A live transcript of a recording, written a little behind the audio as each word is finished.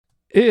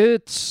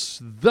It's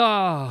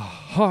the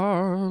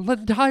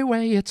Harland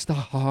Highway, it's the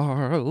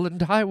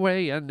Harland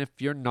Highway, and if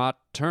you're not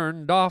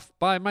turned off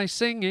by my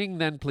singing,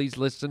 then please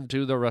listen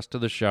to the rest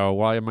of the show.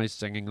 Why am I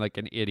singing like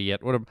an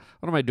idiot? What am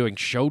I doing,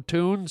 show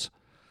tunes?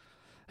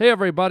 Hey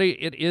everybody,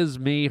 it is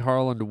me,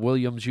 Harland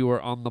Williams. You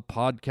are on the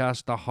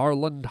podcast, the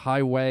Harland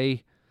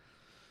Highway.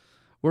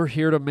 We're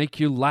here to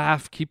make you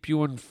laugh, keep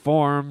you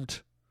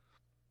informed,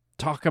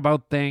 talk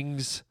about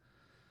things.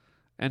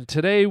 And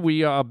today,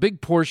 a big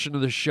portion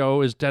of the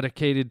show is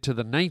dedicated to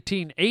the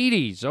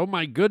 1980s. Oh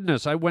my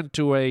goodness, I went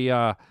to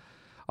a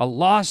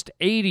Lost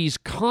 80s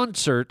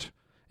concert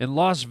in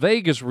Las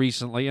Vegas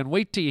recently, and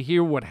wait till you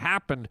hear what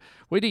happened.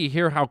 Wait till you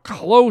hear how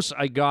close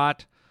I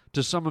got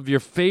to some of your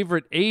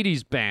favorite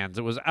 80s bands.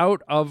 It was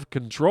out of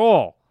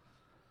control.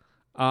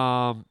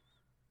 Also,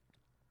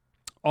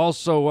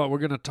 we're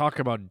going to talk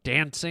about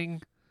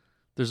dancing.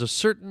 There's a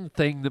certain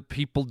thing that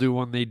people do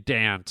when they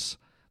dance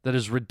that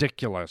is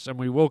ridiculous, and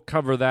we will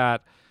cover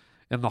that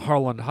in the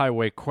Harland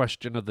Highway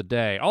question of the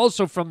day.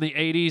 Also from the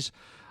 80s,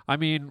 I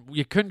mean,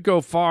 you couldn't go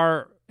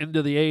far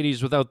into the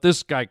 80s without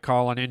this guy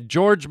calling in.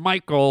 George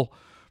Michael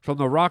from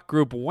the rock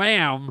group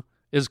WHAM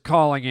is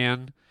calling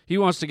in. He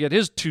wants to get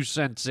his 2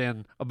 cents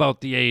in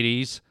about the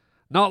 80s.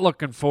 Not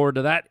looking forward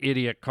to that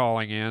idiot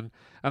calling in.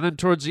 And then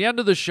towards the end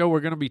of the show,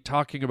 we're going to be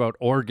talking about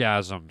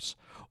orgasms.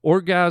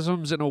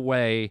 Orgasms in a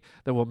way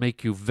that will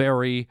make you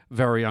very,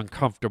 very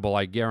uncomfortable,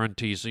 I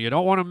guarantee. So you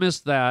don't want to miss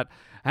that.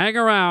 Hang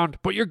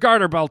around. Put your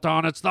garter belt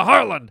on. It's the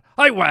Harland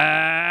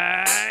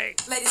Highway.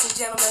 Ladies and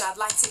gentlemen, I'd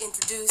like to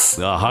introduce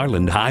the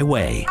Harland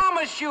Highway. I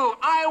promise you,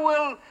 I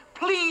will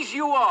please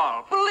you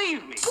all.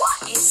 Believe me.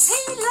 What is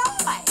he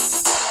like?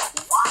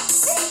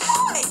 What's he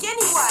like,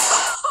 anyway?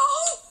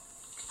 Oh,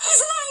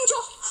 he's an angel.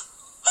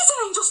 He's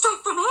an angel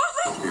straight from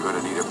heaven. You're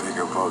gonna need a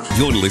bigger boat.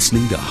 You're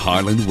listening to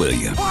Harland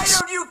Williams. Why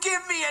don't you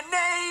give me a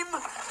name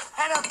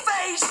and a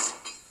face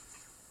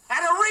and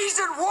a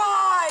reason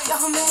why?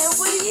 Oh, man,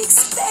 what do you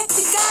expect?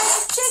 The guy's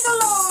a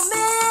gigolo,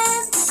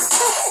 man.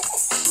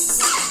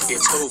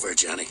 It's over,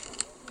 Johnny.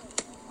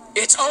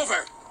 It's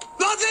over.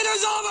 Nothing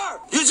is over.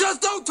 You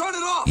just don't turn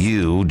it off.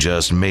 You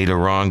just made a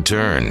wrong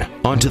turn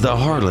onto the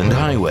Harland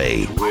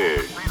Highway.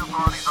 Weird.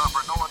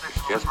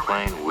 Just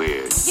plain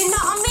weird. You know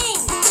what I mean?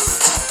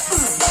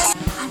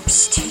 I'm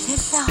still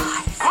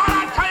alive.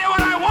 I'll tell you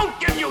what I won't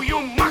give you,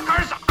 you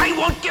muckers. I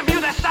won't give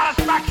you the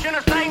satisfaction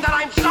of saying that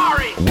I'm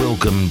sorry.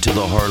 Welcome to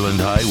the Harland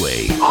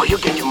Highway. Oh, you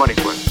get your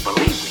money's worth,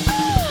 believe me.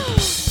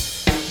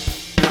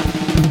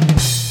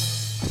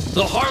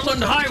 The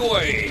Harland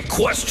Highway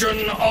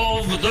question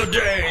of the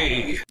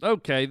day.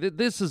 Okay,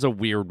 this is a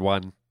weird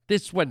one.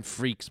 This one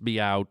freaks me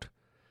out.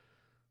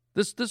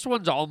 This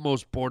one's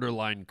almost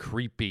borderline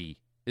creepy.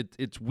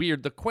 It's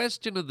weird. The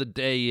question of the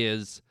day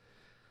is,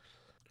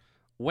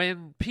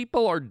 when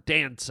people are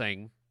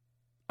dancing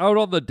out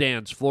on the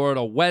dance floor at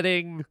a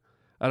wedding,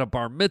 at a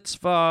bar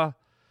mitzvah,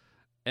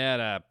 at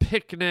a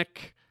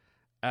picnic,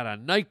 at a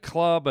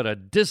nightclub, at a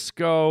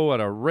disco, at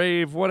a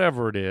rave,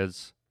 whatever it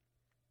is,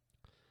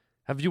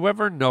 have you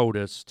ever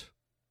noticed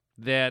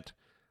that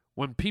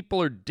when people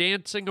are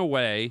dancing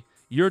away,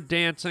 you're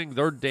dancing,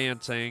 they're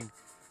dancing,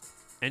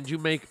 and you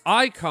make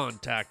eye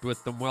contact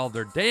with them while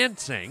they're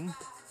dancing,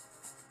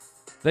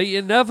 they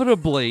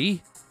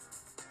inevitably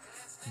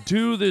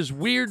do this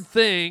weird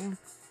thing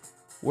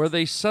where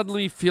they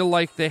suddenly feel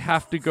like they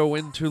have to go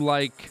into,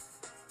 like,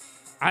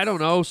 I don't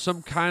know,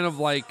 some kind of,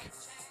 like,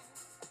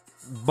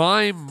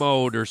 mime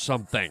mode or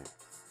something.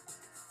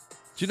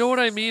 Do you know what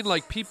I mean?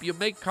 Like, people, you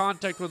make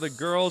contact with a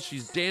girl,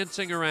 she's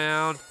dancing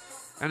around,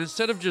 and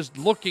instead of just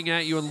looking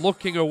at you and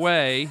looking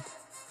away,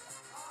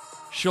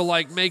 she'll,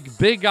 like, make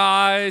big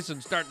eyes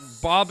and start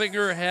bobbing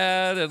her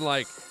head and,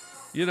 like,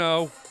 you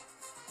know,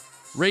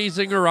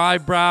 raising her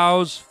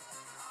eyebrows.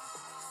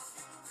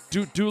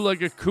 Do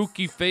like a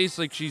kooky face,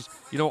 like she's,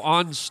 you know,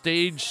 on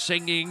stage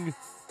singing.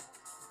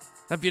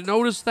 Have you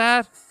noticed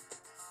that?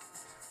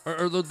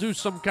 Or they'll do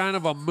some kind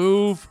of a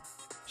move,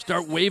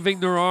 start waving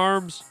their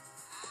arms,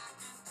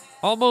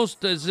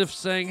 almost as if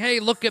saying, hey,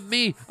 look at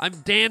me,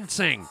 I'm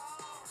dancing.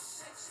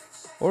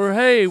 Or,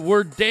 hey,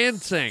 we're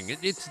dancing.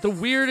 It's the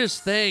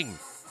weirdest thing.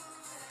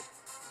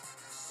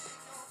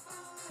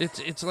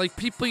 It's like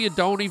people you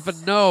don't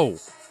even know.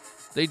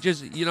 They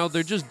just, you know,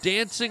 they're just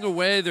dancing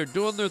away, they're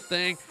doing their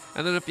thing,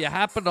 and then if you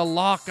happen to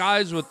lock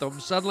eyes with them,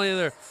 suddenly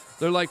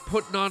they're like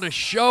putting on a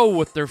show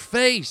with their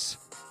face.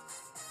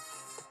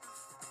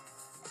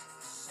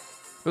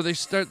 Or they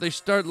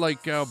start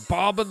like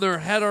bobbing their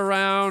head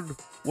around,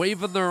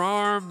 waving their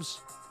arms,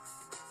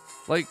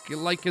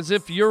 like as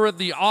if you're in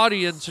the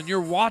audience and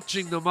you're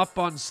watching them up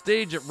on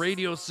stage at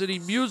Radio City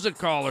Music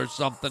Hall or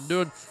something,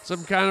 doing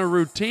some kind of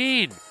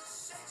routine.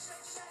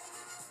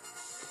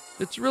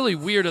 It's really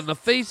weird, and the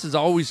face is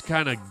always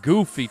kind of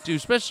goofy, too,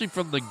 especially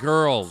from the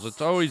girls. It's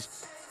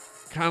always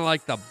kind of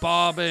like the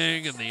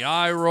bobbing and the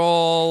eye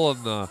roll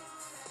and the,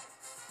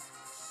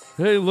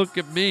 hey, look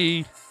at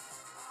me.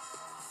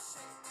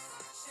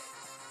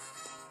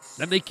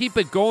 And they keep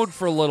it going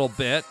for a little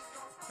bit,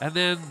 and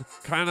then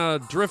kind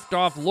of drift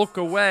off, look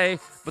away.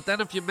 But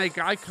then if you make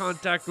eye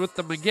contact with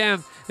them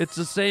again, it's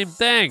the same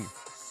thing.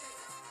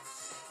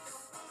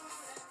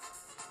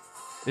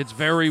 It's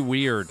very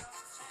weird.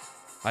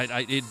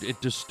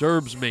 It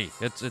disturbs me.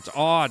 It's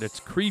odd. It's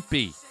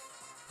creepy.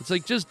 It's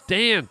like, just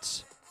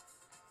dance.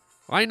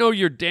 I know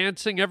you're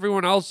dancing.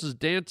 Everyone else is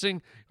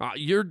dancing.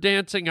 You're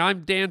dancing.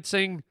 I'm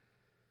dancing.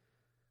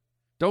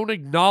 Don't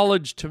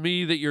acknowledge to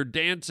me that you're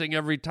dancing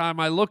every time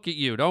I look at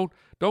you. Don't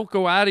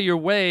go out of your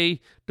way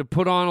to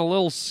put on a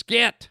little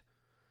skit.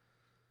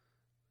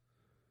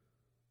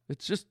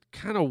 It's just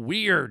kind of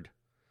weird.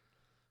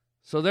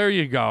 So there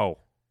you go.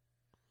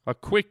 A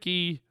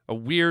quickie, a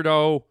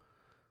weirdo,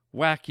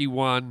 wacky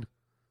one.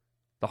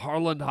 The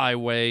Harland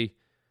Highway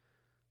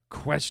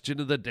question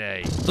of the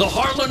day. The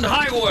Harland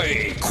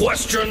Highway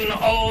question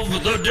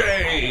of the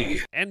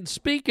day. And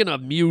speaking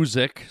of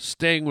music,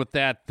 staying with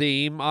that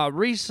theme,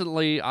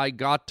 recently I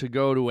got to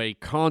go to a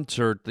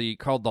concert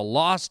called the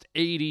Lost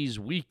 80's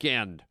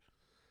Weekend.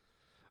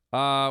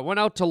 Went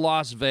out to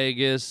Las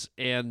Vegas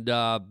and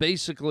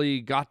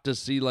basically got to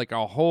see like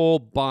a whole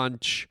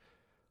bunch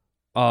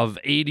of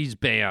 80's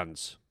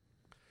bands.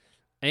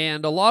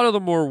 And a lot of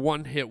them were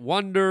one-hit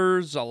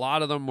wonders. A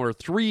lot of them were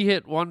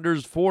three-hit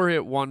wonders,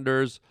 four-hit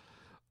wonders.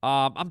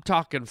 I'm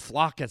talking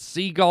Flock of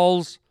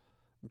Seagulls.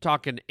 I'm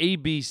talking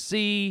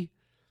ABC.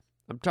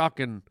 I'm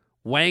talking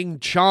Wang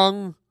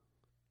Chung.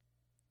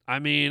 I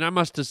mean, I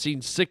must have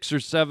seen 6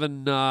 or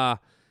 7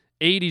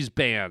 80's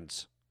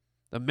bands.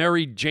 The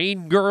Mary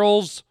Jane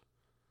Girls.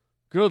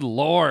 Good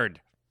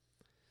Lord.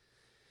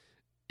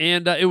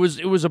 And it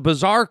was a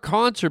bizarre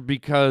concert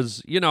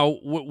because, you know,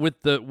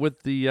 with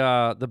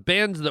the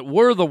bands that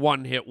were the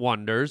one-hit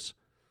wonders,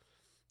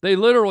 they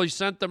literally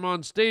sent them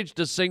on stage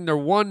to sing their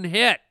one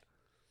hit.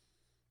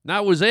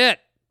 That was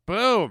it.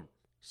 Boom.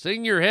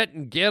 Sing your hit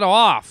and get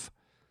off.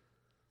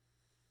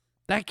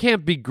 That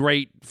can't be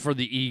great for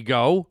the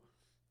ego.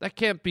 That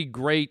can't be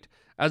great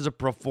as a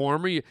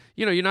performer. You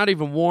know, you're not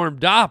even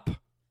warmed up.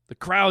 The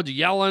crowd's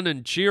yelling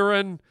and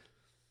cheering.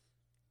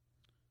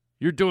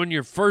 You're doing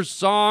your first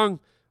song.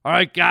 All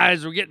right,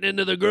 guys, we're getting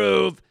into the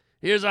groove.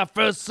 Here's our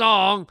first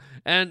song,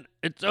 and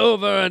it's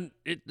over, and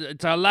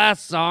it's our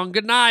last song.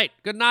 Good night.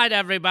 Good night,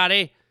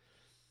 everybody.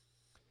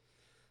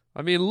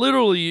 I mean,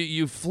 literally,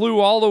 you flew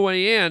all the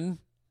way in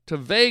to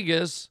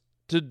Vegas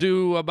to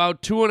do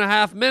about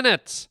 2.5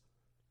 minutes.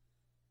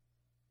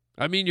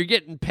 I mean, you're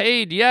getting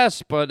paid,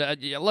 yes, but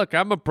look,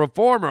 I'm a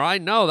performer. I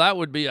know that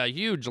would be a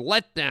huge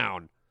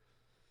letdown.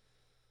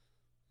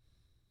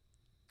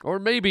 Or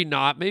maybe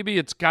not. Maybe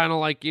it's kind of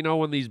like, you know,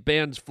 when these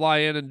bands fly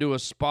in and do a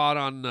spot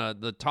on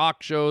the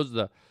talk shows,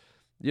 the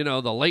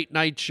late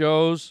night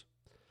shows.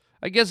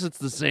 I guess it's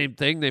the same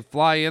thing. They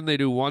fly in, they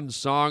do one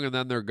song, and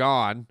then they're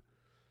gone.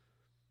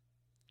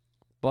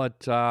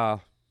 But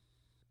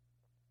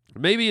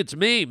maybe it's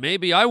me.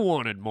 Maybe I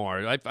wanted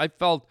more. I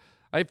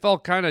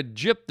felt kind of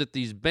gypped that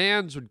these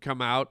bands would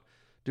come out,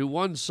 do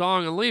one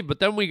song, and leave. But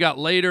then we got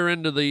later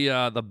into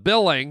the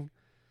billing,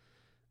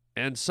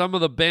 and some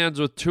of the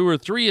bands with 2 or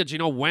 3 hits. You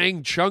know,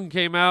 Wang Chung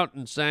came out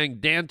and sang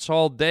 "Dance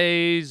Hall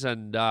Days"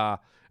 and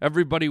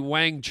 "Everybody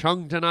Wang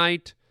Chung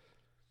Tonight."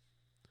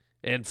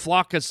 And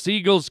Flock of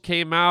Seagulls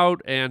came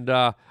out, and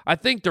I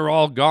think they're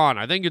all gone.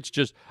 I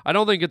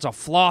don't think it's a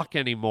flock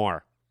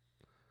anymore.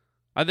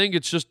 I think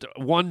it's just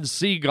one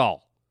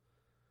seagull.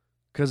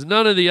 Because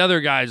none of the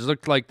other guys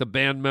looked like the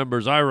band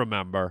members I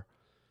remember.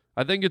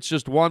 I think it's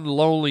just one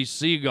lonely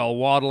seagull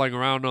waddling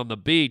around on the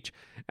beach.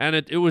 And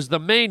it was the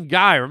main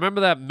guy.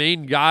 Remember that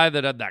main guy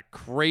that had that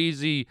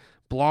crazy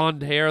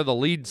blonde hair, the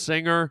lead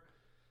singer?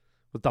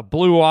 With the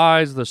blue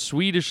eyes, the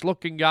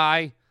Swedish-looking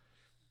guy?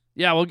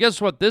 Yeah, well,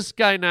 guess what? This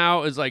guy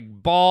now is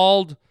like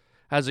bald,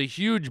 has a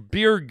huge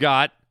beer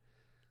gut,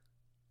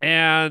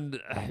 and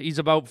he's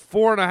about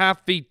 4.5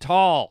 feet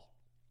tall.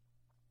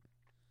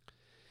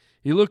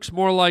 He looks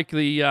more like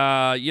the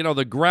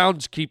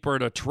groundskeeper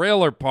at a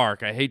trailer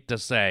park, I hate to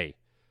say.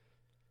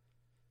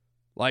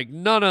 Like,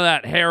 none of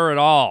that hair at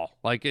all.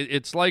 Like,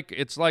 it's like,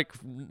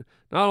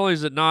 not only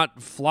is it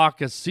not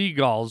Flock of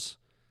Seagulls,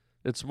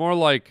 it's more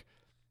like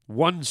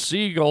one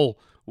seagull,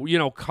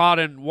 caught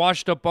and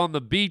washed up on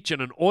the beach in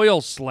an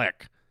oil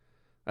slick.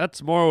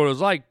 That's more what it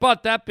was like.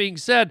 But that being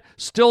said,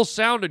 still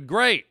sounded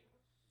great.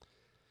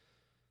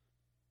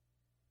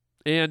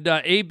 And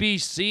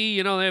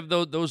ABC, they have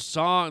those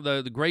songs,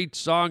 the great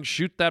song,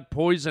 Shoot That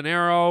Poison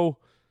Arrow,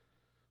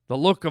 The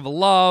Look of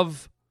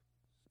Love.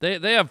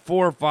 They have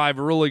 4 or 5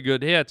 really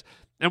good hits.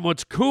 And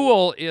what's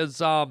cool is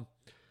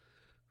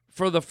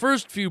for the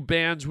first few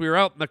bands, we were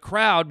out in the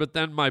crowd, but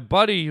then my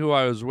buddy who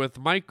I was with,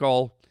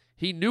 Michael,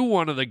 he knew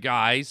one of the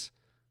guys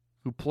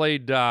who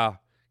played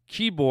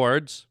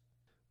keyboards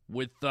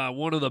with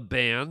one of the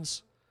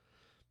bands.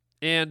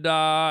 And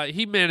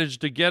he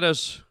managed to get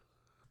us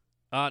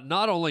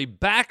not only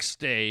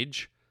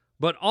backstage,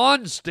 but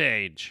on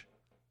stage.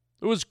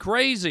 It was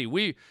crazy.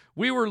 We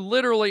were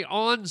literally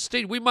on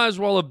stage. We might as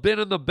well have been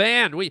in the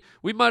band. We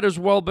might as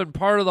well have been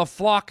part of the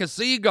Flock of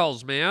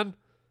Seagulls, man.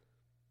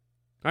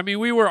 I mean,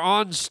 we were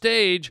on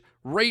stage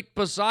right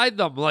beside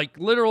them, like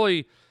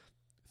literally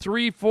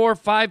 3, 4,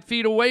 5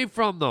 feet away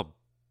from them.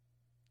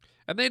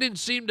 And they didn't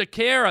seem to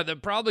care.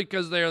 Probably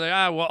because they're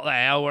like, what the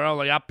hell, we're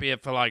only up here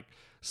for like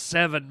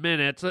 7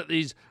 minutes. Let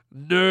these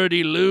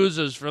nerdy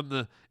losers from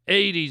the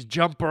 80s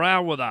jump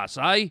around with us,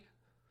 eh?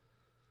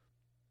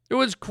 It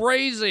was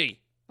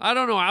crazy. I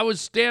don't know. I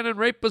was standing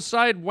right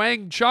beside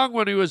Wang Chung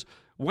when he was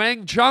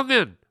Wang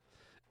Chungin'.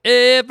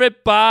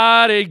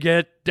 Everybody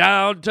get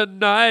down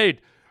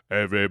tonight.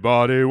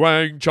 Everybody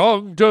Wang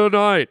Chung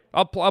tonight.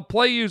 I'll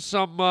play you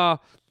some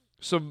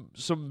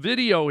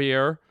video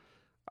here.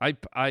 I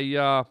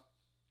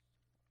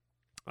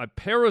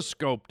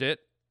periscoped it,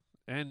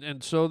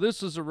 and so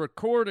this is a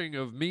recording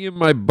of me and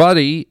my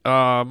buddy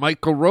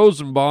Michael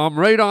Rosenbaum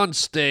right on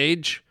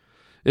stage.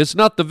 It's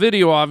not the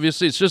video,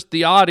 obviously. It's just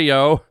the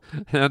audio,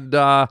 and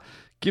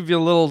give you a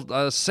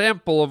little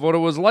sample of what it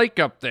was like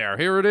up there.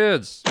 Here it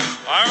is.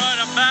 All right,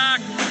 I'm back.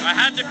 I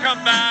had to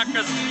come back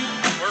because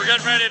we're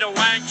getting ready to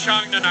Wang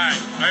Chung tonight.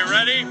 Are you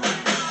ready? We're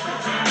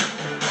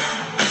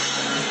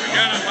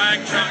going to Wang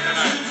Chung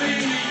tonight.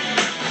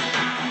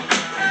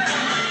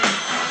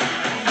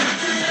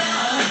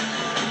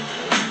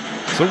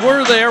 So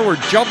we're there.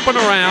 We're jumping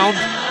around.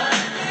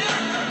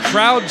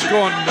 Crowd's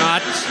going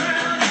nuts.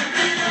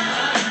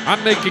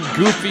 I'm making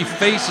goofy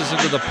faces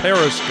into the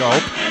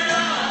periscope.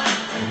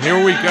 And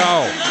here we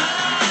go.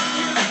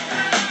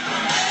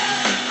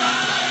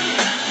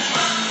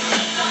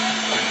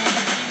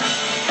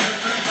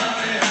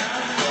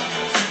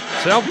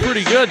 Sound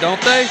pretty good, don't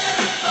they?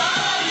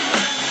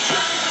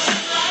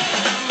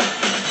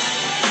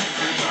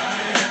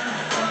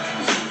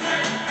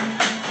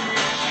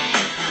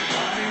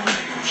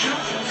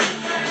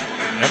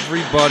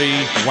 Everybody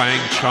Wang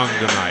Chung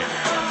tonight.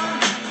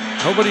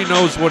 Nobody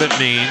knows what it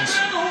means,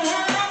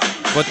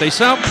 but they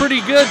sound pretty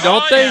good,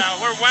 don't they?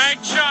 Yeah, we're Wang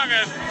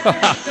Chungin'. Me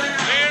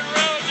and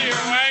Rosie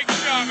are Wang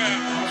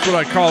Chungin'. That's what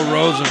I call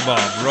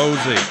Rosenbaum,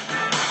 Rosie.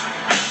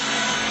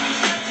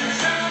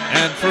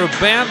 And for a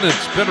band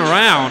that's been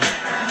around,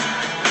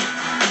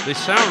 they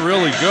sound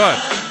really good.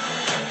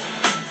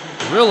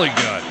 Really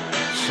good.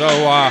 So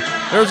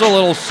there's a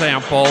little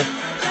sample.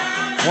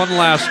 I'll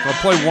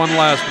play one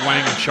last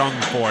Wang Chung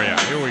for you.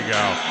 Here we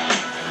go.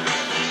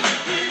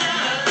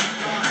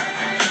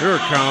 Here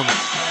it comes.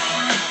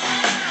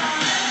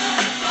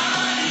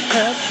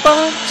 Have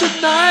fun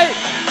tonight.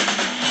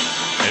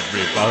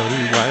 Everybody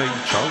Wang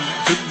Chung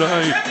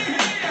tonight.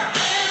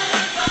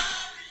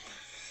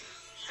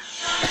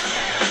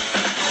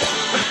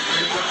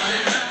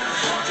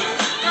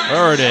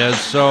 There it is.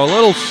 So a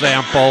little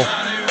sample of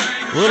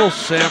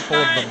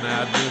the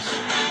madness.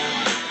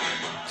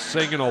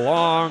 Singing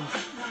along,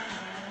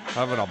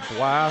 having a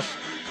blast,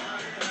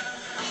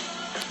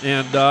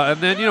 and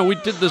then we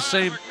did the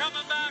same. We're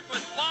coming back with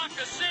Flock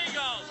of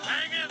Seagulls.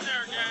 Hang in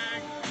there,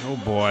 gang. Oh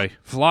boy,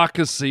 Flock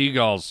of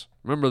Seagulls.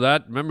 Remember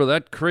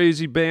that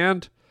crazy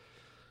band?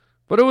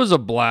 But it was a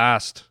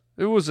blast.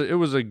 It was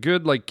a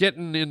good, like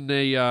getting in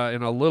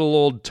a little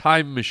old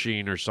time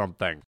machine or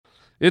something.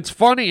 It's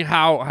funny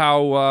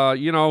how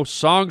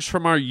songs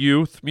from our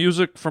youth,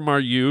 music from our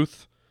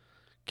youth,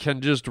 can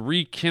just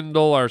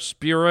rekindle our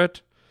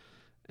spirit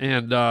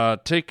and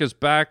take us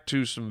back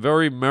to some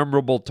very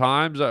memorable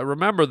times.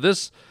 Remember,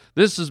 this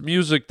is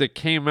music that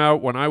came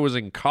out when I was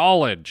in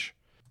college.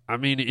 I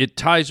mean, it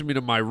ties me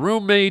to my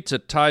roommates.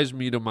 It ties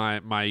me to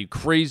my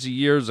crazy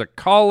years at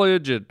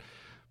college. It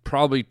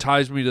probably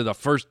ties me to the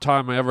first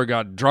time I ever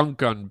got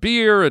drunk on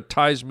beer. It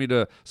ties me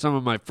to some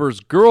of my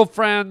first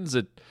girlfriends.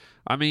 A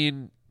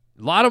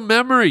lot of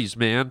memories,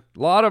 man. A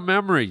lot of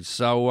memories.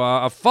 So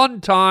a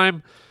fun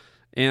time.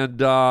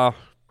 And I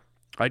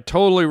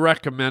totally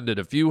recommend it.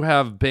 If you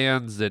have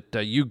bands that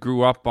you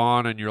grew up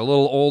on and you're a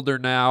little older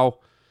now,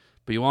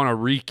 but you want to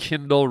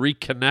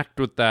reconnect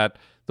with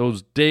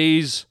those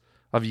days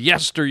of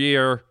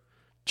yesteryear,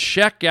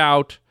 check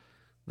out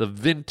the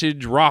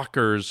vintage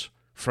rockers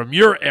from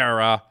your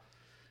era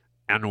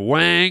and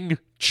Wang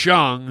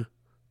Chung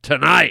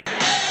tonight.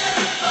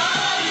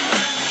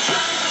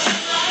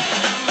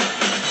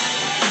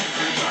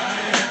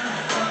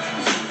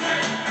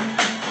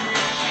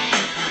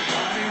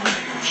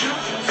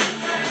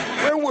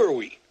 Where were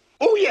we?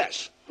 Oh,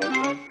 yes.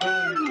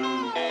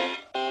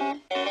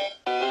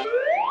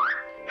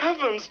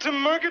 Heavens to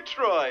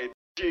Murgatroyd,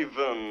 even.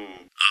 Harland.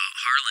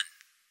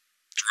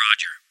 It's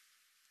Roger.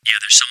 Yeah,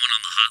 there's someone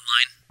on the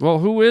hotline. Well,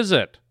 who is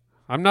it?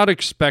 I'm not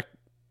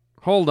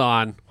Hold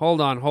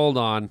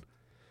on.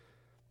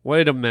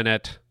 Wait a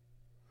minute.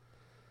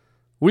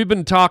 We've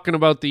been talking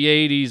about the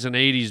 80s and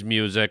 80s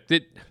music.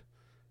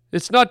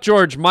 It's not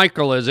George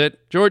Michael, is it?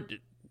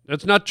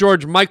 It's not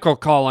George Michael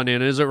calling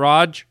in, is it,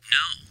 Raj?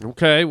 No.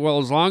 Okay, well,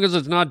 as long as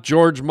it's not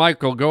George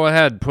Michael, go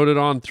ahead, put it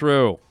on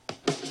through.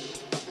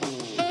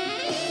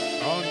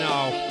 Oh,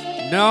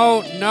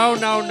 no,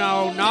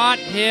 not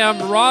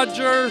him.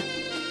 Roger,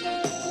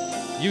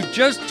 you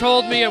just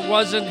told me it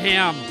wasn't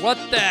him. What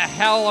the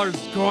hell is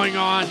going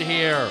on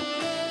here?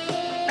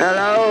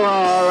 Hello,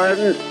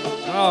 Harland.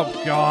 Oh,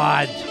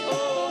 God.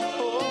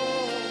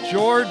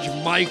 George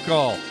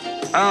Michael.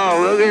 Oh,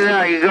 look at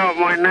that. You got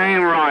my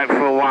name right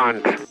for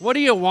once. What do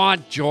you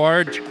want,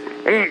 George?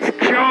 It's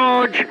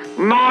George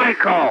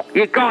Michael.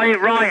 You got it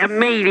right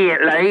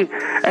immediately,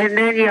 and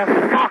then you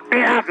fucked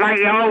it up like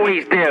you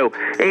always do.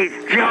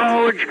 It's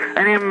George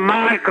and then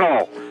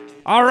Michael.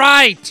 All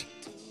right.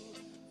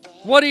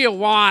 What do you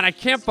want? I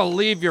can't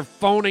believe you're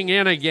phoning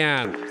in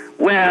again.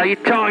 Well, you're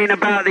talking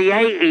about the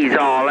 80s,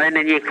 Harland,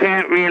 and you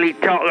can't really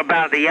talk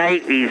about the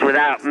 80s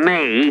without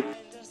me.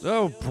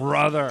 Oh,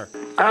 brother.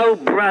 Oh,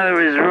 brother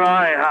is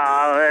right,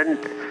 Harland.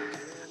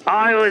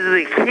 I was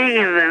the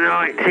king of the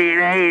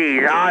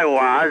 1980s, I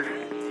was.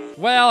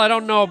 Well, I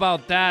don't know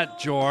about that,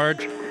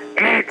 George.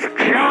 It's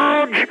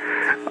George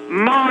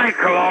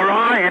Michael, all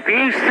right? If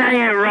you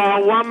say it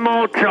wrong one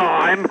more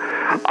time,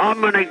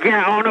 I'm going to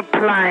get on a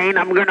plane,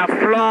 I'm going to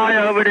fly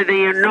over to the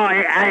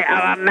United States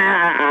of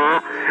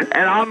America,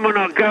 and I'm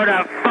going to go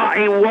to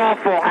fucking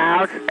Waffle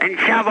House and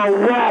shove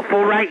a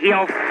waffle right in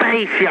your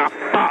face, you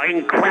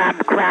fucking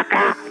crab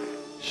cracker.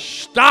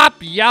 Stop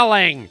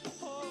yelling.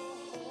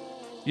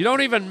 You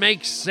don't even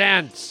make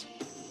sense.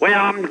 Well,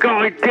 I'm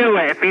going to do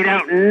it if you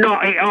don't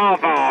knock it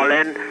off,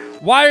 Harland.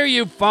 Why are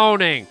you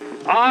phoning?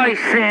 I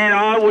said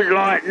I was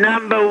like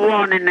number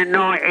one in the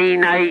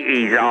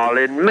 1980s,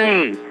 Harland.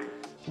 Me.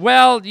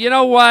 Well, you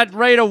know what?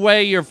 Right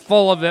away, you're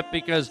full of it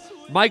because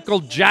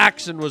Michael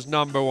Jackson was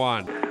number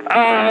one.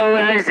 Oh,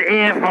 as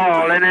if,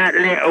 Harland, that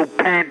little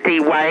panty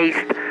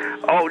waist.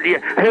 Oh,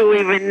 who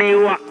even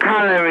knew what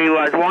color he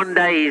was? One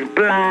day he's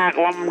black,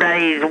 one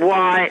day he's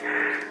white.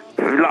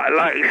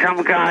 Like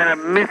some kind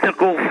of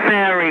mythical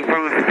fairy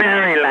from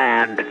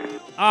fairyland.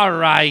 All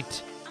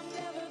right.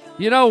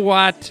 You know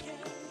what?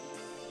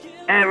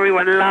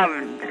 Everyone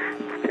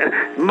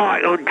loved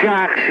Michael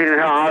Jackson,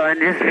 Harland,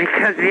 just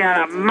because he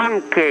had a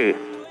monkey.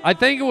 I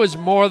think it was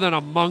more than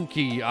a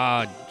monkey,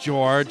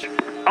 George.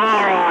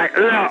 All right,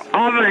 look,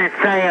 I'm going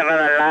to say it for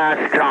the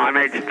last time.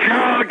 It's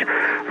George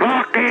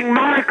fucking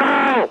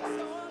Michael.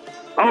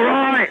 All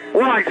right,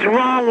 what's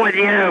wrong with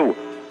you?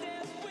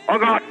 I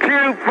got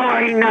two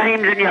fucking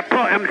names and you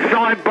put them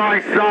side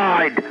by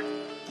side.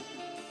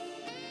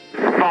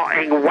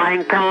 Fucking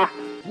wanker.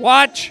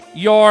 Watch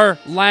your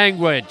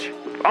language.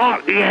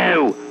 Fuck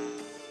you.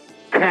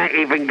 Can't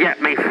even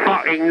get me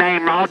fucking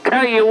name. I'll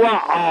tell you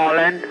what,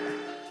 Harland.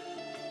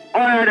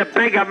 I had a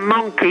bigger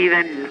monkey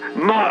than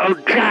Michael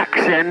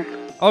Jackson.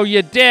 Oh,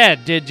 you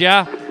did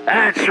ya?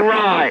 That's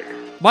right.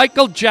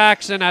 Michael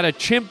Jackson had a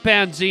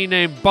chimpanzee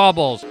named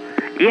Bubbles.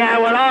 Yeah,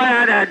 well, I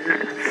had a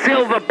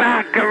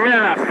silverback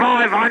gorilla,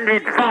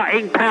 500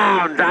 fucking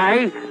pounds,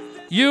 eh?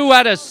 You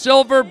had a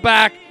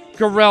silverback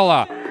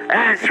gorilla.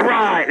 That's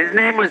right. His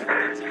name was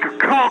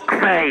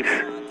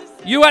Cockface.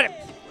 You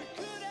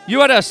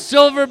had a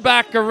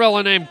silverback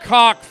gorilla named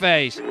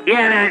Cockface.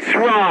 Yeah, that's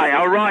right.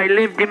 All right,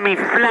 lived in me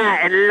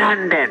flat in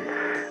London.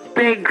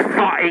 Big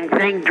fucking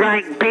thing,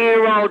 drank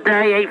beer all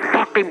day, ate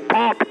fucking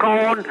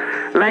popcorn,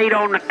 laid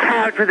on the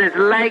couch with his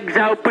legs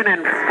open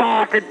and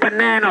farted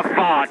banana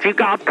farts. You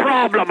got a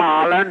problem,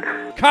 Harland?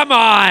 Come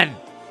on!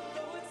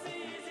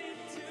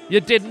 You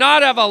did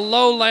not have a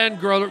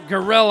lowland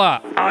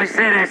gorilla. I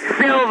said a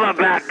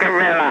silverback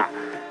gorilla.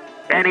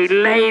 And he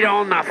laid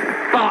on the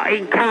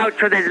fucking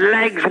couch with his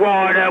legs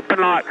wide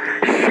open like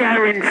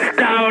Sharon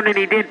Stone, and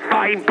he did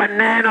fucking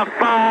banana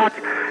farts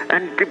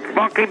and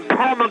fucking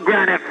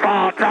pomegranate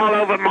farts all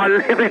over my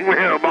living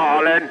room,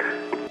 Harland.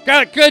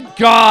 Good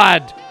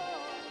God!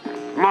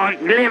 My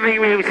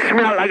living room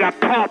smelled like a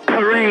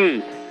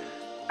potpourri.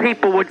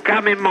 People would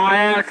come in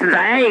my house and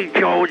say, "Hey,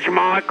 George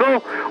Michael,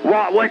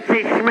 what's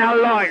it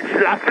smell like?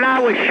 A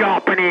flower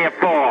shop in here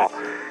for?"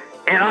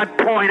 And I'd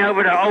point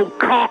over to old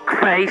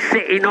Cockface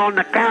sitting on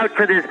the couch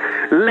with his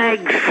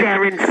legs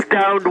Sharon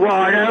Stoned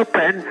wide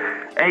open.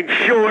 And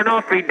sure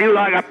enough, he'd do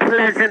like a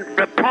pleasant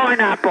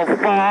pineapple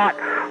fart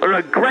or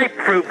a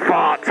grapefruit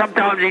fart.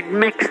 Sometimes he'd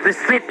mix the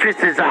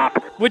citruses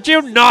up. Would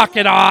you knock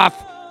it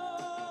off?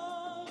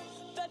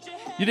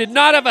 You did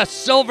not have a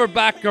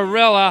silverback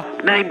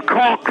gorilla named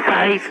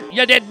Cockface.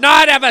 You did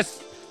not have a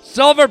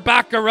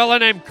silverback gorilla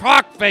named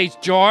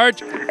Cockface,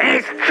 George.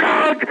 It's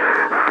George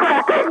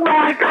fucking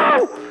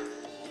Michael.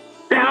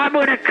 Now I'm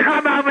going to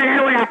come over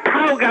here with a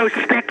pogo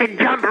stick and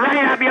jump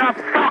right up your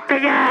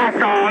fucking ass,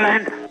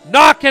 Harland.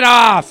 Knock it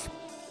off.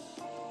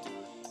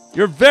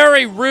 You're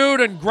very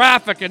rude and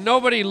graphic and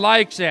nobody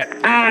likes it.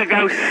 I'll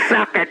go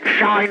suck a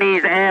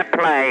Chinese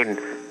airplane.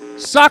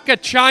 Suck a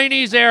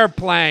Chinese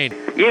airplane.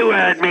 You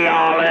heard me,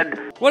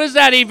 Harland. What does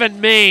that even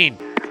mean?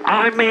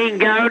 I mean,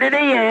 go to the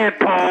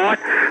airport,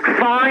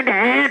 find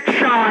Air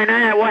China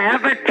at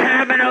whatever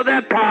terminal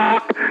they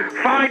park,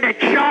 find a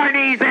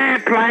Chinese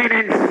airplane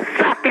and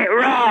suck it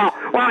raw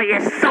while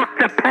you suck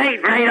the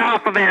paint right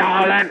off of it,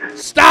 Harland.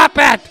 Stop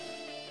it!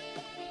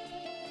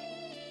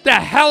 The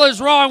hell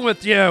is wrong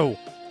with you?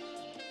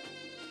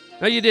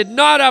 Now, you did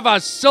not have a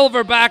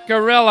silverback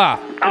gorilla.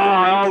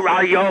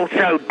 Oh, you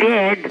also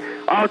did.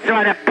 Also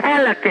had a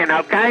pelican,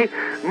 okay?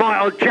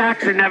 Michael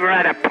Jackson never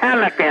had a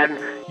pelican.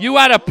 You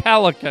had a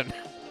pelican.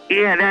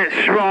 Yeah,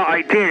 that's right,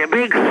 I did. A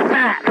big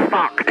fat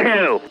fuck,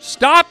 too.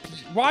 Stop!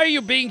 Why are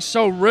you being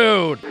so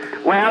rude?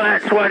 Well,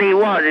 that's what he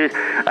was. He was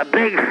a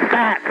big,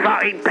 fat,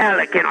 fucking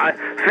pelican. I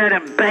fed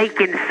him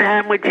bacon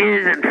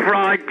sandwiches and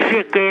fried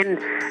chicken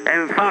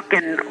and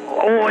fucking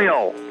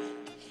oil.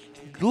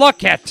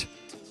 Look it.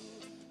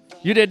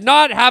 You did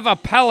not have a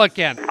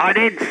pelican. I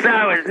did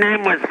so. His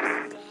name was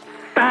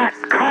Fat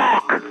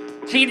Cock.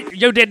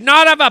 You did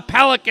not have a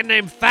pelican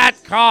named Fat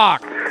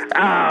Cock.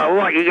 Oh,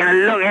 what, you gonna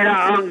look it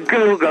up on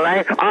Google,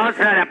 eh? I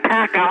also had a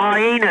pack of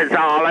hyenas,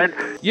 Harland.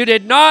 You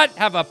did not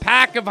have a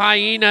pack of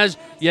hyenas.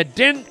 You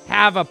didn't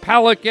have a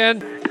pelican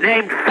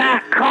named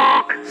Fat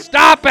Cock.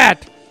 Stop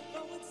it!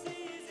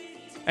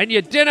 And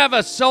you didn't have a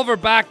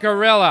silverback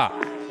gorilla.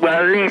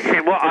 Well,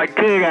 listen, what I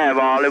did have,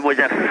 Harland, was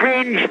a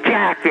fringe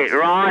jacket,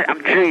 right?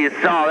 I'm sure you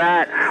saw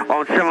that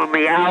on some of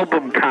my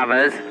album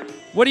covers.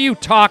 What are you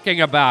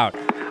talking about?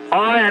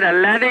 I had a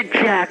leather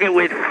jacket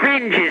with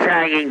fringes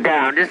hanging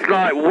down, just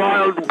like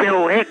Wild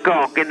Bill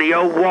Hickok in the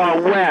old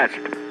Wild West.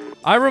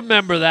 I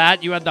remember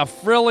that. You had the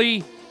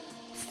frilly,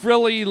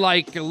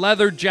 like,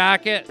 leather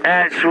jacket.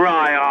 That's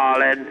right,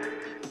 Harland.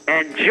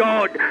 And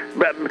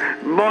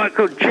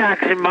Michael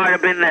Jackson might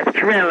have been the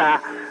Thriller,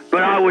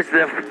 but I was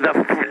the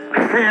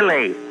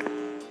frilly.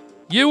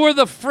 You were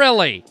the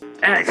frilly.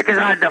 It's because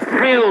I had the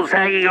frills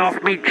hanging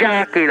off me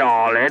jacket,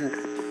 Harland.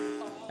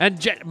 And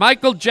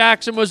Michael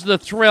Jackson was the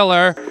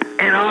Thriller.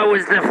 And I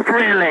was the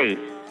frilly.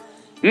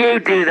 You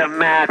do the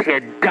math,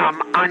 you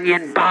dumb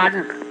onion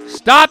bun.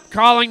 Stop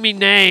calling me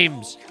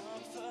names.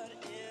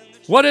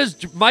 What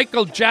does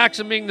Michael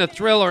Jackson being the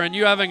Thriller and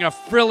you having a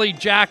frilly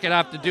jacket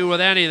have to do with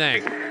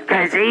anything?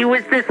 Because he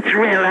was the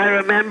Thriller.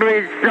 Remember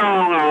his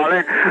song,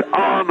 Harland?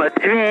 I'm a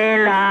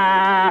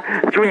thriller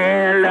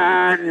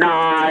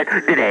night.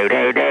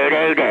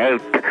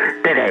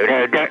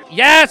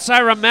 Yes, I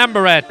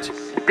remember it.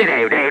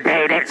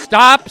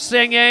 Stop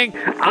singing.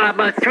 I'm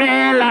a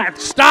thriller.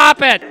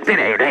 Stop it.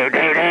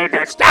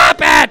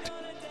 Stop it.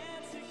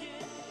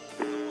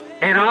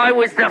 And I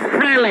was the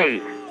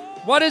frilly.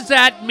 What does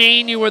that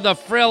mean, you were the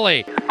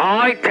frilly?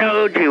 I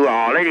told you,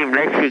 Harland,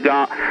 unless you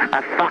got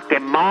a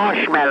fucking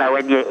marshmallow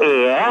in your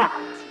ear.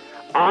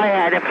 I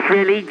had a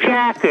frilly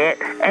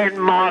jacket,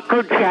 and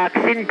Michael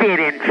Jackson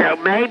didn't, so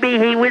maybe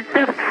he was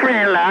the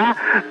Thriller,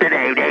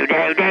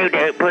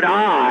 but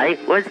I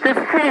was the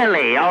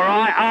frilly, all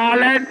right,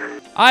 Harland?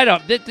 I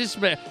don't,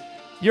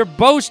 you're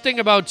boasting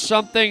about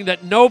something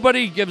that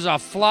nobody gives a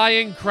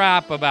flying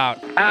crap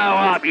about. Oh,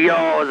 up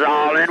yours,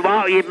 Harland.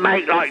 Why don't you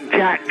make like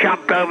Jack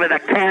jump over the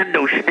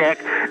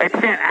candlestick and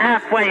sit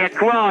halfway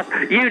across?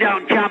 You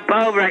don't jump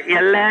over it,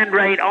 you land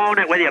right on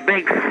it with your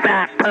big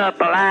fat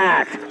purple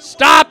ass.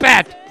 Stop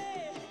it!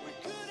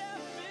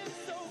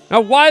 Now,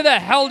 why the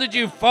hell did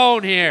you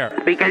phone here?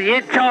 Because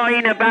you're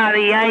talking about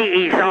the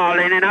 80's,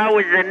 Harland, and I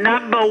was the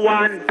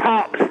 #1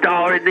 pop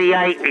star in the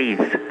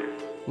 80's.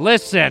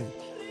 Listen.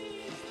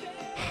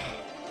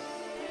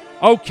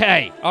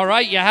 Okay, all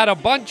right, you had a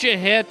bunch of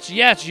hits.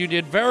 Yes, you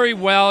did very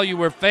well. You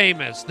were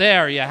famous.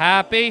 There, you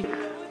happy?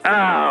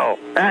 Oh,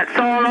 that's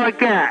all I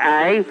get,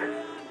 eh?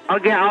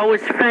 I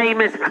was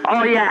famous.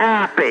 Are you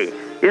happy?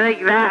 You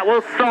think that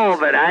will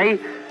solve it, eh?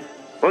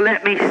 Well,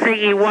 let me sing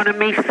you one of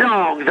me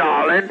songs,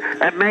 Harland,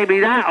 and maybe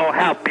that'll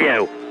help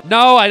you.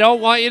 No, I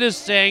don't want you to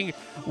sing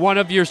one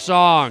of your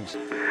songs.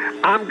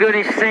 I'm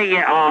going to sing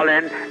it,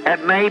 Harland,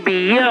 and maybe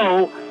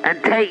you,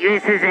 and take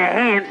this as a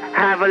hint,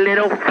 have a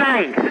little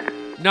faith.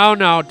 No,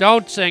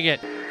 don't sing it.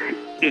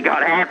 You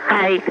gotta have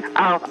faith,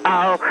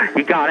 oh,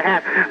 you gotta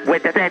have,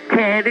 with the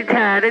and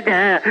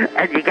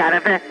you gotta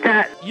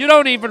have. You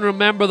don't even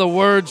remember the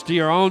words to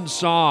your own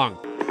song.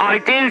 I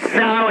do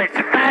so, it's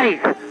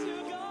faith.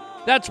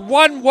 That's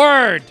one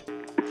word.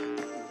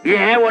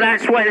 Yeah, well,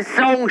 that's what the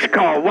song's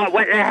called.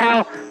 What the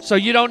hell? So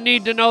you don't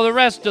need to know the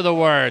rest of the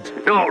words?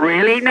 Not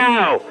really,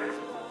 no.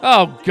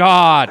 Oh,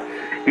 God.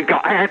 You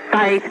gotta have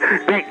faith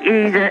that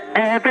he's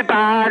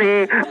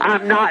everybody.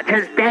 I'm not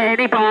just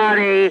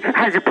anybody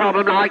has a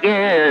problem like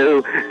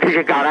you. Cause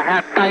you gotta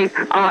have faith.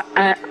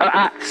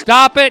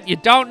 Stop it. You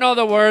don't know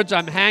the words.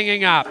 I'm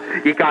hanging up.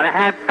 You gotta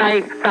have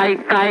faith.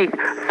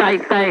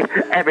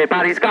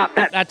 Everybody's got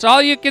that. That's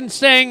all you can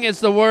sing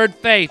is the word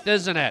faith,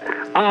 isn't it?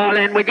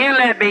 Harland, would you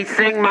let me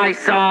sing my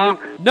song?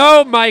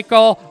 No,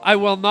 Michael, I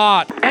will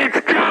not.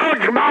 It's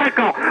George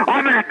Michael.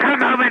 I'm gonna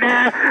come over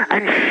there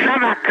and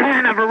shove a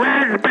can of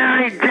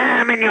raspberry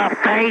jam in your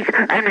face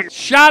and then...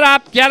 Shut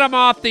up. Get him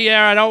off the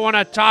air. I don't want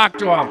to talk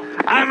to him.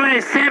 I'm gonna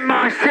send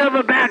my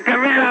silverback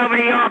gorilla over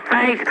your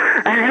face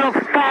and he'll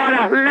fart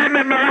a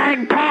lemon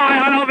meringue pie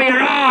all over your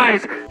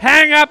eyes.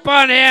 Hang up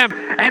on him.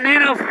 And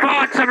then he'll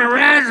fart some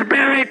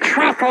raspberry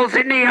truffles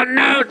into your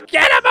nose.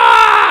 Get him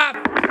off!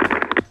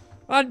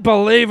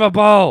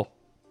 Unbelievable.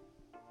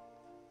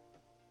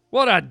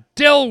 What a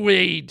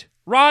dillweed.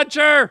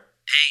 Roger?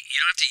 Hey, you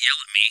don't have to yell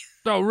at me.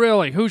 Oh,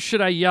 really? Who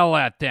should I yell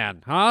at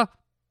then, huh?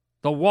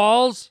 The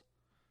walls?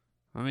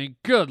 I mean,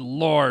 good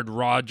Lord,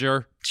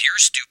 Roger. It's your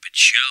stupid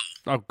show.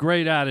 Oh,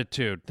 great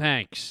attitude.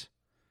 Thanks.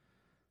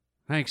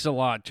 Thanks a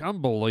lot.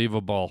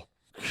 Unbelievable.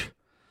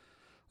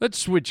 Let's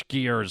switch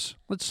gears.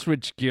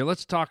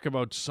 Let's talk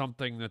about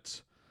something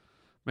that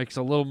makes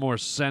a little more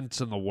sense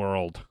in the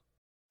world.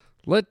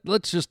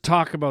 Let's just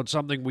talk about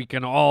something we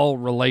can all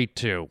relate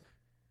to.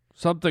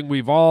 Something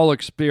we've all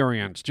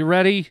experienced. You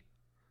ready?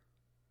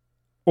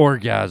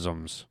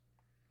 Orgasms.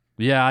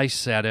 Yeah, I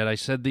said it. I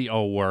said the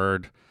O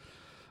word.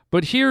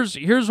 But here's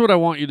what I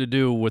want you to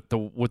do with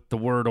the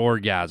word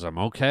orgasm,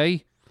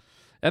 okay?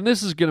 And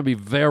this is going to be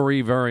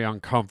very, very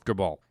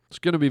uncomfortable. It's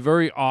going to be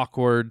very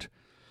awkward,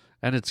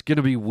 and it's going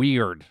to be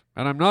weird.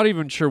 And I'm not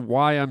even sure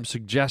why I'm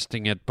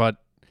suggesting it, but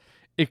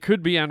it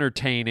could be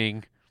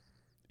entertaining.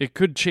 It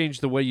could change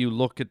the way you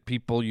look at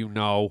people you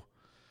know,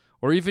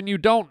 or even you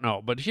don't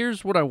know. But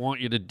here's what I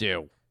want you to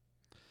do.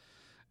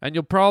 And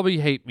you'll probably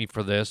hate me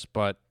for this,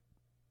 but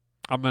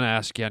I'm going to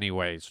ask you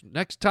anyways.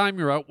 Next time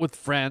you're out with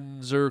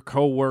friends or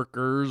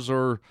coworkers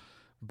or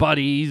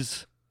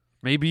buddies,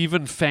 maybe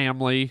even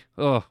family.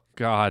 Oh,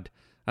 God.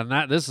 And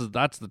that's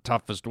the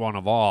toughest one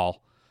of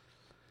all.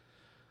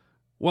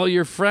 Well,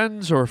 your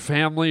friends or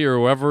family or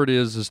whoever it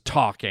is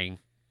talking.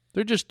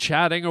 They're just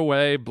chatting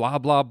away, blah,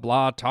 blah,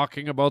 blah,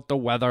 talking about the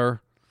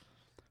weather,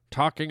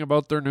 talking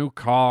about their new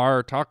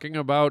car, talking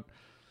about,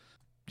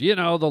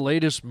 the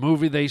latest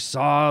movie they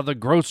saw, the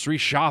grocery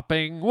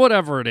shopping,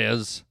 whatever it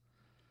is.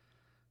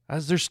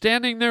 As they're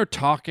standing there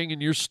talking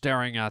and you're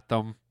staring at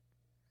them,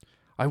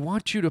 I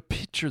want you to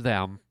picture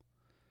them.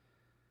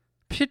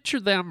 Picture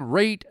them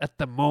right at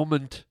the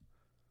moment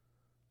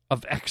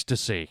of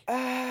ecstasy.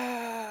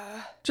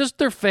 Just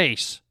their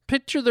face.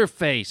 Picture their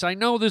face. I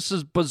know this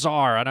is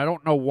bizarre, and I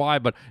don't know why,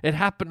 but it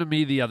happened to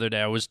me the other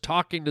day. I was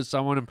talking to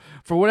someone, and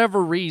for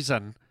whatever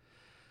reason,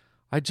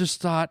 I just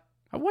thought,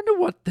 I wonder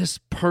what this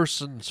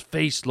person's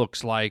face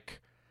looks like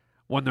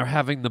when they're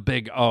having the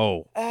big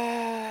O.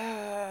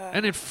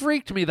 And it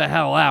freaked me the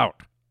hell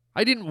out.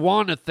 I didn't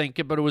want to think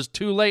it, but it was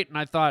too late, and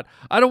I thought,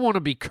 I don't want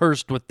to be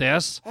cursed with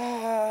this.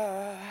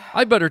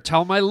 I better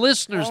tell my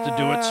listeners to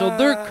do it so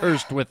they're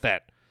cursed with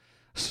it.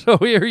 So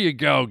here you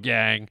go,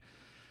 gang.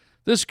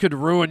 This could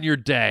ruin your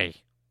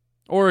day,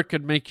 or it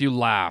could make you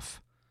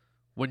laugh.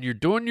 When you're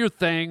doing your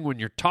thing, when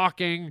you're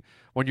talking,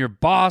 when your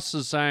boss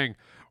is saying,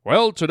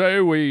 well, today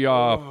we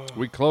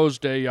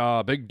closed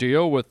a big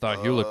deal with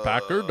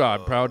Hewlett-Packard.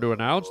 I'm proud to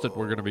announce that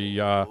we're going to be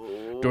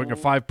doing a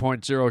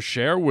 5.0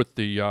 share with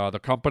the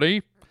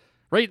company.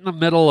 Right in the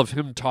middle of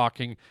him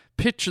talking,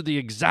 picture the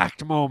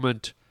exact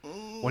moment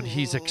when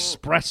he's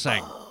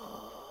expressing,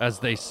 as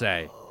they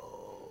say.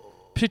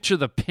 Picture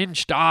the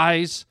pinched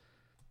eyes.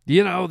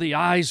 The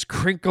eyes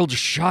crinkled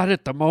shut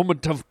at the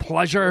moment of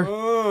pleasure.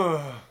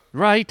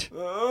 Right?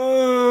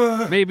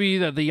 Maybe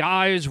the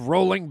eyes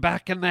rolling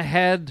back in the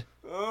head.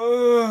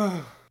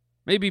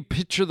 Maybe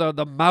picture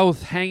the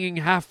mouth hanging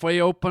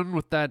halfway open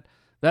with that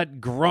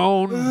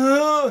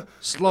groan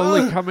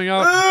slowly coming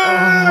up.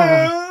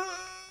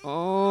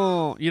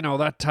 Oh,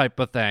 that type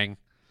of thing.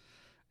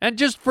 And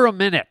just for a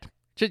minute.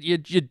 You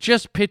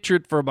just picture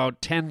it for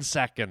about 10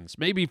 seconds.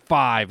 Maybe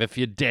 5 if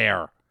you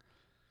dare.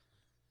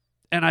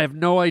 And I have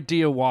no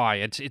idea why.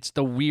 It's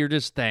the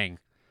weirdest thing.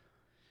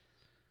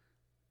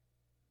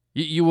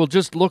 You will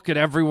just look at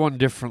everyone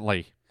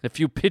differently if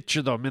you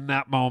picture them in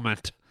that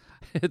moment.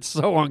 It's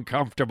so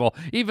uncomfortable.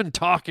 Even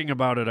talking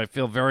about it, I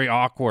feel very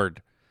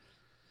awkward.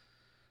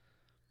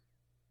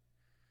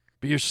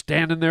 But you're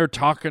standing there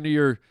talking to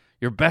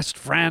your best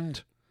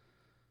friend.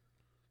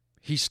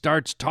 He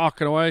starts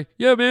talking away.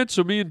 Yeah, man,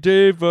 so me and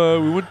Dave,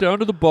 we went down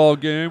to the ball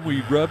game.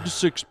 We grabbed a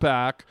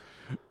 6-pack.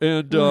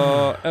 And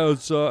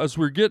as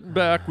we're getting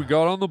back, we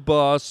got on the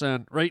bus,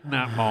 and right in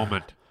that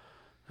moment,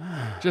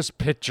 just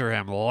picture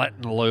him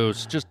letting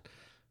loose.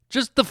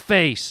 Just the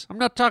face. I'm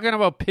not talking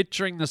about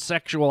picturing the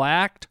sexual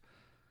act.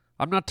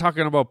 I'm not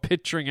talking about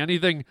picturing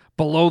anything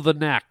below the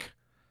neck.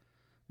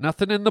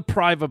 Nothing in the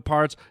private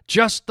parts,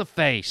 just the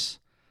face.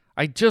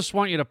 I just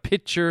want you to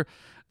picture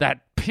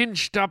that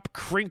pinched up,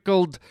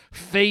 crinkled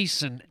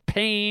face in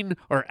pain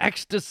or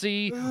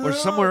ecstasy or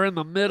somewhere in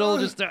the middle.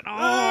 Just that,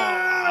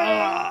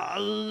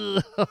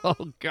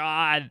 oh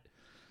God.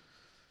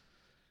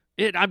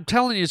 I'm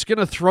telling you, it's going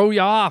to throw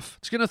you off.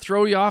 It's going to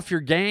throw you off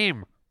your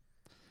game.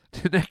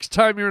 The next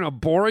time you're in a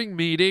boring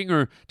meeting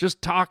or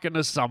just talking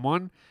to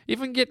someone,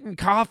 even getting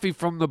coffee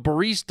from the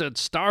barista at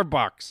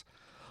Starbucks.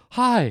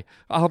 Hi,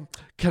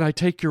 can I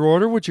take your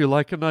order? Would you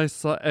like a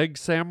nice egg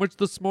sandwich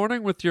this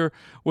morning with your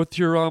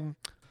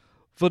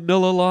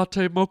vanilla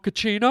latte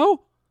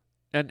mochaccino?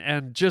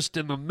 And just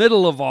in the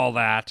middle of all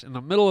that, in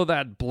the middle of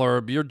that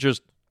blurb, you're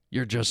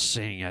just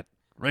seeing it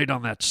right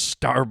on that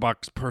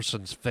Starbucks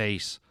person's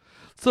face.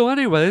 So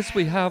anyways,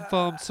 we have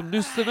some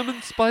new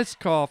cinnamon spice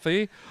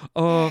coffee,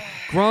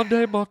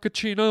 grande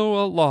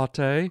mochaccino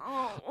latte.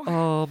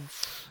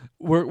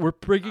 We're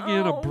bringing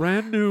in a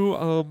brand new,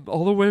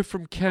 all the way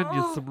from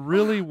Kenya, some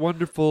really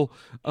wonderful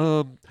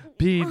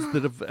beans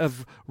that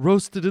have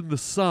roasted in the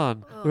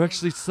sun. They're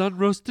actually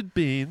sun-roasted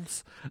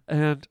beans.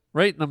 And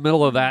right in the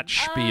middle of that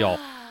spiel,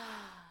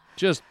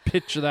 just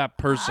picture that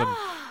person,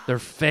 their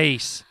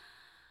face,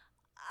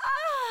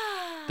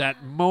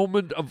 that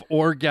moment of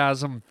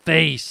orgasm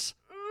face.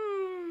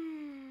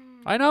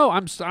 I know,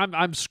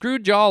 I'm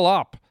screwed y'all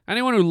up.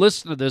 Anyone who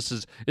listens to this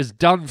is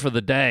done for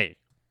the day.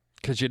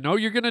 Because you know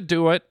you're going to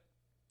do it.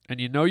 and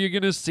you know you're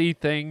going to see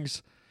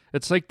things.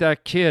 It's like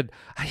that kid,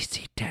 I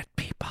see dead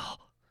people.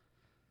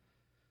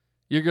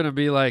 You're going to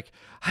be like,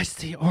 I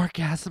see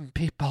orgasm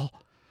people.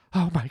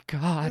 Oh, my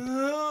God.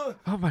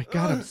 Oh, my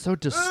God, I'm so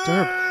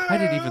disturbed. I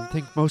didn't even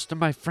think most of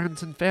my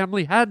friends and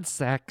family had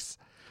sex.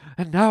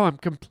 And now I'm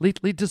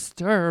completely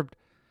disturbed.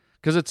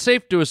 Because it's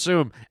safe to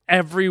assume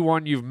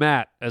everyone you've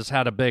met has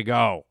had a big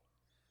O.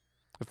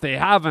 If they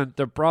haven't,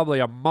 they're probably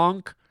a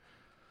monk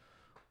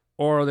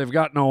or they've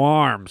got no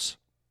arms.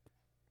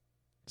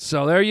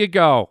 So there you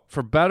go.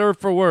 For better or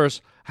for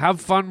worse,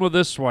 have fun with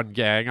this one,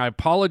 gang. I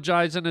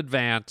apologize in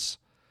advance.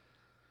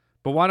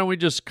 But why don't we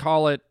just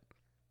call it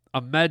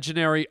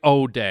Imaginary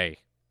O Day?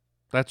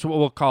 That's what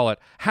we'll call it.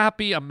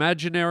 Happy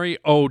Imaginary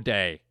O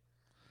Day.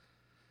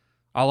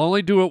 I'll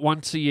only do it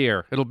once a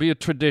year. It'll be a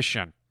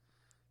tradition.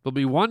 There'll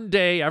be one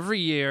day every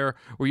year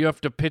where you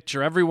have to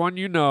picture everyone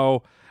you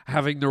know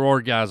having their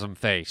orgasm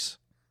face.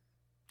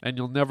 And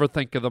you'll never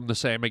think of them the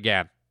same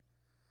again.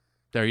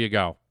 There you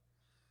go.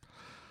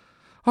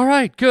 All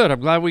right, good. I'm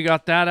glad we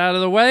got that out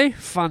of the way.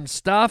 Fun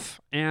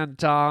stuff.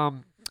 And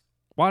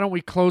why don't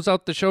we close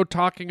out the show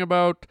talking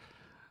about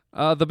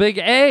the big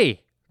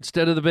A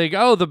instead of the big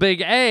O, the big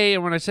A.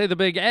 And when I say the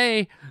big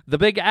A, the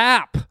big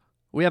app.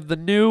 We have the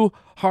new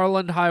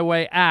Harland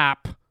Highway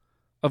app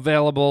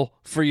available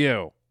for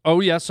you. Oh,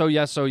 yes, oh,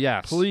 yes, oh,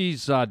 yes.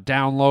 Please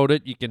download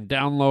it. You can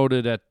download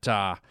it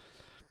at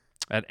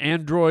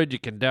Android. You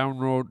can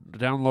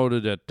download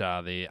it at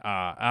the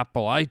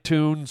Apple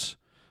iTunes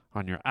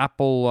on your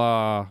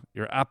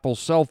Apple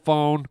cell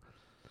phone.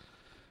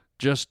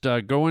 Just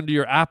go into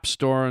your app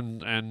store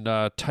and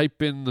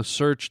type in the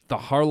search the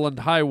Harland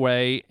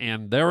Highway,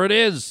 and there it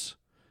is.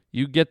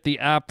 You get the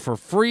app for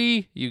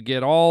free. You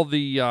get all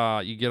the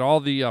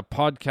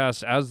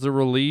podcasts as they're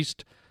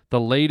released, the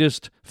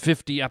latest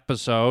 50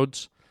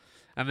 episodes,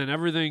 and then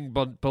everything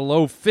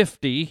below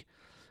 50,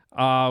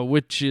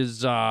 which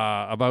is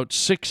about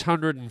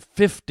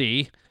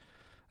 650.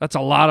 That's a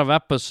lot of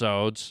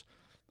episodes.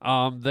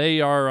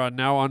 They are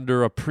now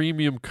under a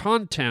premium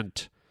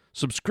content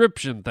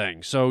subscription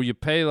thing. So you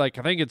pay I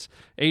think it's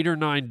 $8 or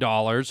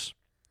 $9,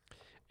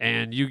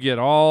 and you get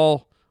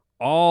all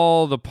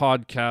the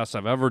podcasts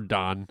I've ever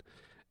done,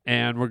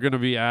 and we're going to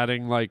be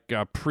adding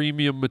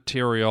premium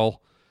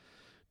material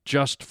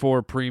just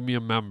for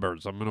premium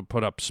members. I'm going to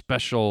put up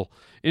special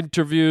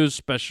interviews,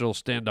 special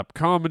stand-up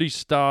comedy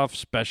stuff,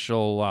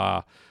 special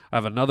I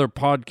have another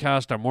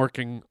podcast I'm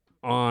working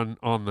on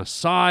the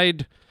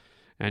side,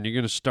 and you're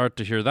going to start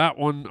to hear that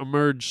one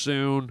emerge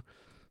soon.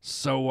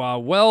 So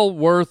well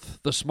worth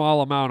the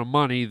small amount of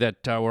money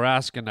that we're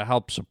asking to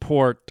help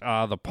support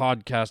the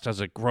podcast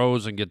as it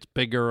grows and gets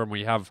bigger and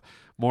we have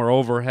more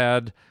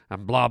overhead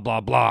and blah,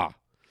 blah, blah.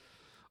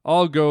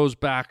 All goes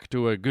back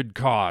to a good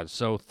cause.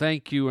 So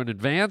thank you in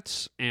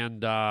advance.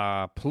 And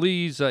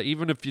please,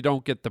 even if you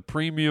don't get the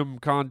premium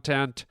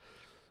content,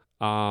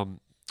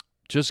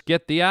 just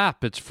get the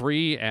app. It's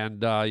free,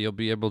 and you'll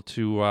be able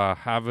to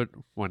have it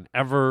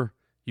whenever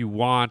you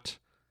want.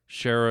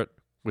 Share it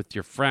with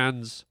your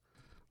friends.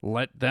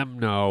 Let them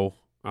know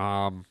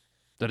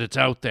that it's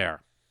out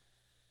there.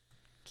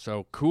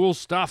 So cool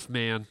stuff,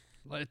 man.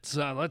 Let's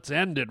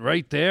end it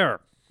right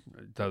there.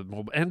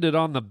 We'll end it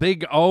on the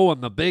big O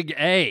and the big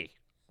A,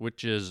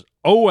 which is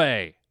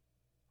OA.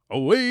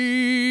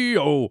 OA,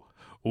 O.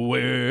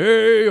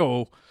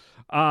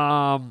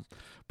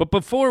 But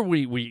before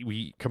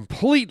we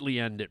completely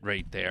end it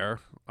right there,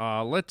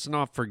 let's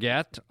not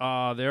forget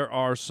there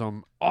are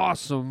some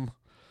awesome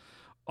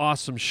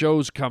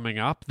shows coming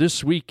up.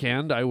 This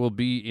weekend, I will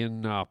be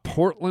in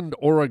Portland,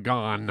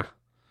 Oregon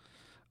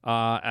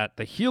at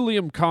the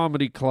Helium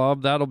Comedy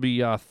Club. That'll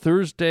be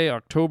Thursday,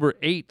 October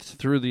 8th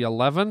through the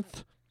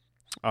 11th.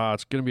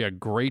 It's going to be a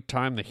great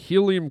time, the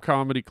Helium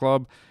Comedy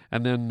Club.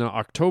 And then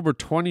October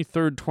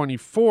 23rd,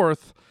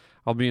 24th,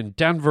 I'll be in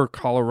Denver,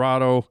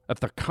 Colorado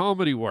at the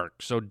Comedy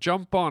Works. So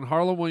jump on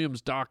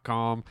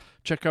harlandwilliams.com,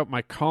 check out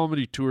my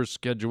comedy tour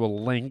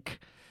schedule link,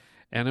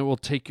 and it will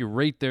take you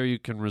right there. You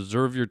can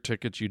reserve your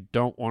tickets. You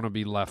don't want to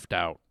be left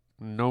out.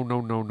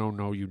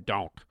 No, you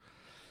don't.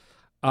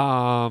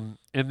 And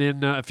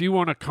then if you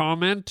want to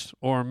comment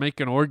or make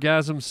an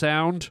orgasm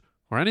sound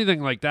or anything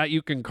like that,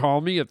 you can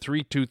call me at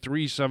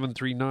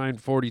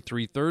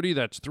 323-739-4330.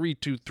 That's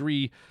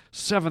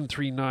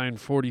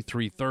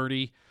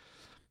 323-739-4330.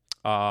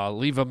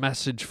 Leave a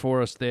message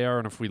for us there,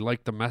 and if we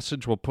like the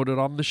message, we'll put it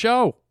on the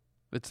show.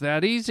 It's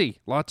that easy.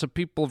 Lots of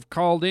people have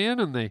called in,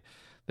 and they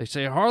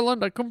say,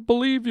 Harland, I couldn't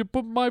believe you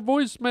put my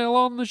voicemail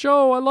on the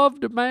show. I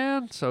loved it,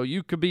 man. So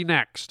you could be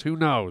next. Who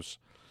knows?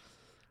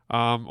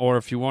 Or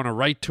if you want to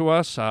write to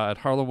us at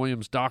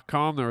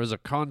harlandwilliams.com, there is a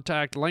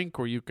contact link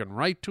where you can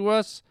write to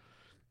us,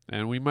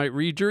 and we might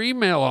read your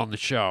email on the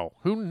show.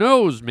 Who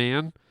knows,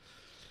 man?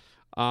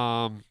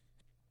 And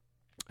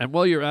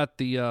while you're at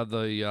the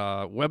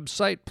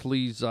website,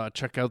 please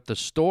check out the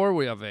store.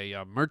 We have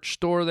a merch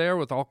store there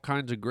with all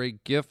kinds of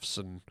great gifts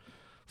and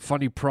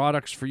funny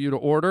products for you to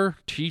order.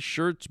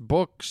 T-shirts,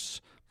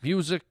 books,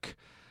 music,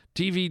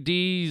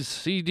 DVDs,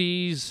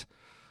 CDs,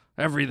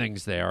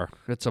 everything's there.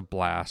 It's a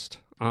blast.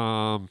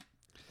 And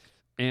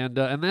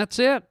that's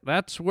it.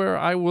 That's where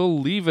I will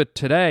leave it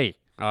today.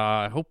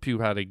 I hope you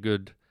had a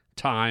good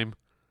time.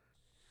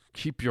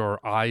 Keep your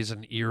eyes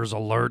and ears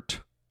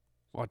alert.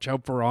 Watch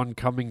out for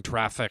oncoming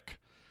traffic.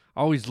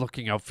 Always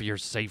looking out for your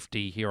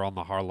safety here on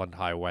the Harland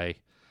Highway.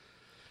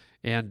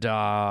 And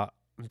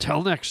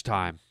until next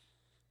time,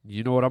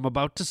 you know what I'm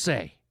about to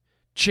say.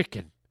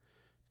 Chicken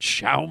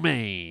chow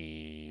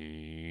mein,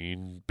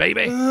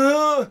 baby.